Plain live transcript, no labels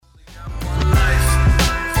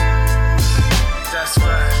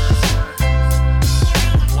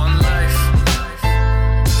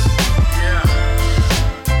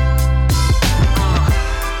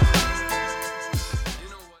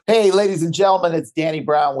Hey, ladies and gentlemen, it's Danny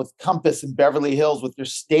Brown with Compass in Beverly Hills with your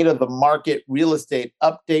state of the market real estate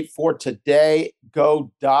update for today.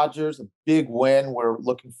 Go Dodgers, a big win. We're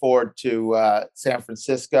looking forward to San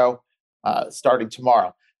Francisco starting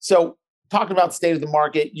tomorrow. So talking about state of the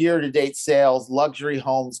market, year-to-date sales, luxury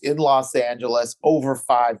homes in Los Angeles, over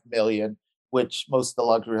 5 million, which most of the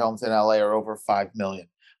luxury homes in LA are over 5 million.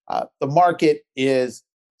 The market is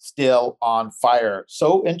still on fire.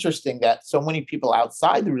 So interesting that so many people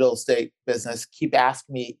outside the real estate business keep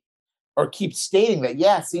asking me or keep stating that,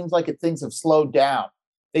 yeah, it seems like things have slowed down.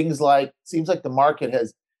 Seems like the market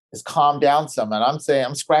has calmed down some. And I'm saying,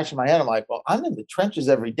 I'm scratching my head. I'm like, well, I'm in the trenches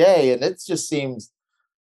every day. And it just seems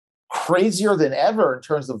crazier than ever in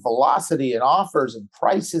terms of velocity and offers and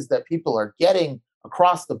prices that people are getting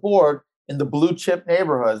across the board in the blue chip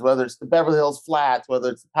neighborhoods, whether it's the Beverly Hills Flats, whether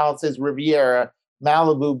it's the Palisades Riviera,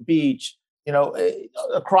 Malibu Beach,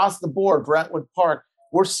 across the board, Brentwood Park,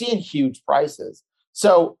 we're seeing huge prices.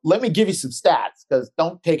 So let me give you some stats, because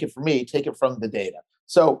don't take it from me, take it from the data.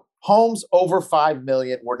 So homes over 5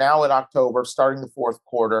 million, we're now in October, starting the fourth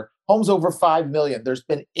quarter. Homes over 5 million, there's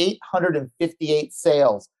been 858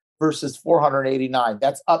 sales versus 489.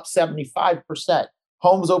 That's up 75%.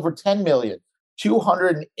 Homes over 10 million,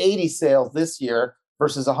 280 sales this year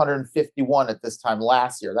versus 151 at this time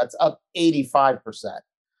last year. That's up 85%.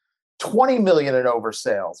 20 million and over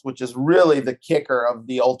sales, which is really the kicker of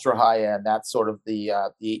the ultra high end. That's sort of the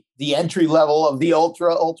entry level of the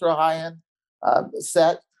ultra high end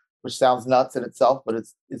set, which sounds nuts in itself, but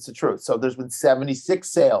it's the truth. So there's been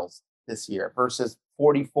 76 sales this year versus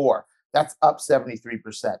 44. That's up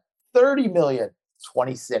 73%. 30 million,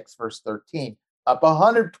 26 versus 13, up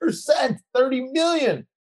 100%. 30 million.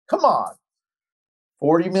 Come on.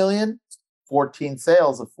 40 million, 14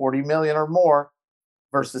 sales of 40 million or more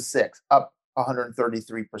versus 6, up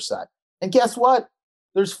 133%. And guess what?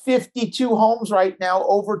 There's 52 homes right now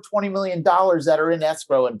over $20 million that are in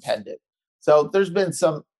escrow and pending. So there's been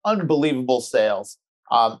some unbelievable sales,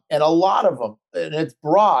 and a lot of them, and it's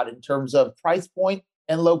broad in terms of price point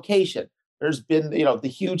and location. There's been, the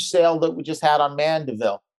huge sale that we just had on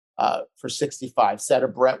Mandeville for 65, set a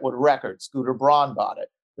Brentwood record. Scooter Braun bought it.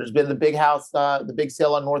 There's been the big house, the big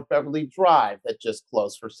sale on North Beverly Drive that just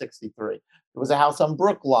closed for 63. There was a house on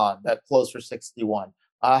Brooklawn that closed for 61.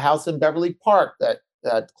 A house in Beverly Park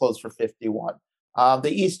that closed for 51. The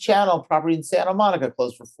East Channel property in Santa Monica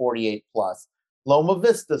closed for 48 plus. Loma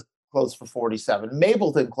Vista closed for 47.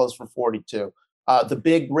 Mapleton closed for 42. The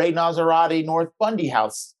big Ray Nazarati North Bundy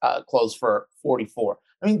house closed for 44.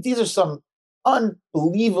 I mean, these are some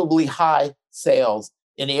unbelievably high sales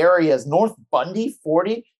in areas. North Bundy,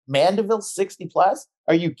 40, Mandeville, 60 plus.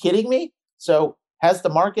 Are you kidding me? So has the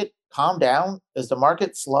market calmed down? Is the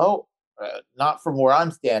market slow? Not from where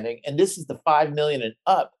I'm standing. And this is the 5 million and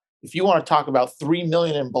up. If you want to talk about 3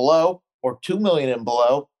 million and below or 2 million and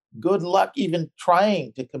below, good luck even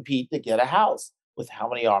trying to compete to get a house with how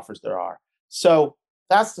many offers there are. So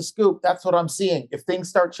that's the scoop. That's what I'm seeing. If things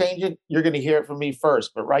start changing, you're going to hear it from me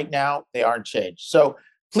first. But right now, they aren't changed. So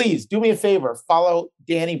please do me a favor. Follow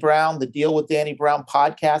Danny Brown, the Deal with Danny Brown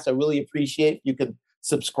podcast. I really appreciate it. You can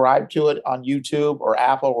subscribe to it on YouTube or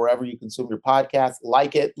Apple, wherever you consume your podcast.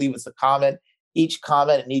 Like it. Leave us a comment. Each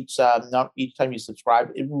comment and each time you subscribe,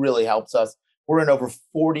 it really helps us. We're in over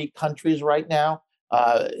 40 countries right now.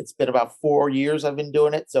 It's been about 4 years I've been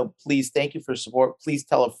doing it. So please, thank you for your support. Please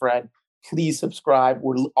tell a friend. Please subscribe.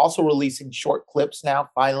 We're also releasing short clips now.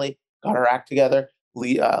 Finally got our act together.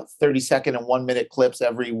 30-second and 1-minute clips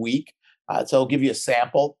every week. So I'll give you a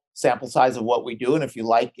sample size of what we do. And if you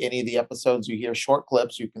like any of the episodes, you hear short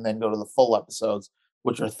clips, you can then go to the full episodes,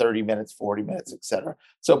 which are 30 minutes, 40 minutes, etc.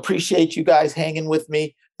 So appreciate you guys hanging with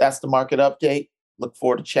me. That's the market update. Look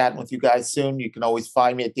forward to chatting with you guys soon. You can always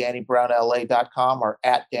find me at DannyBrownLA.com or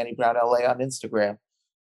at DannyBrownLA on Instagram.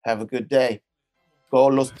 Have a good day. Go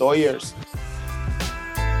Los Dodgers.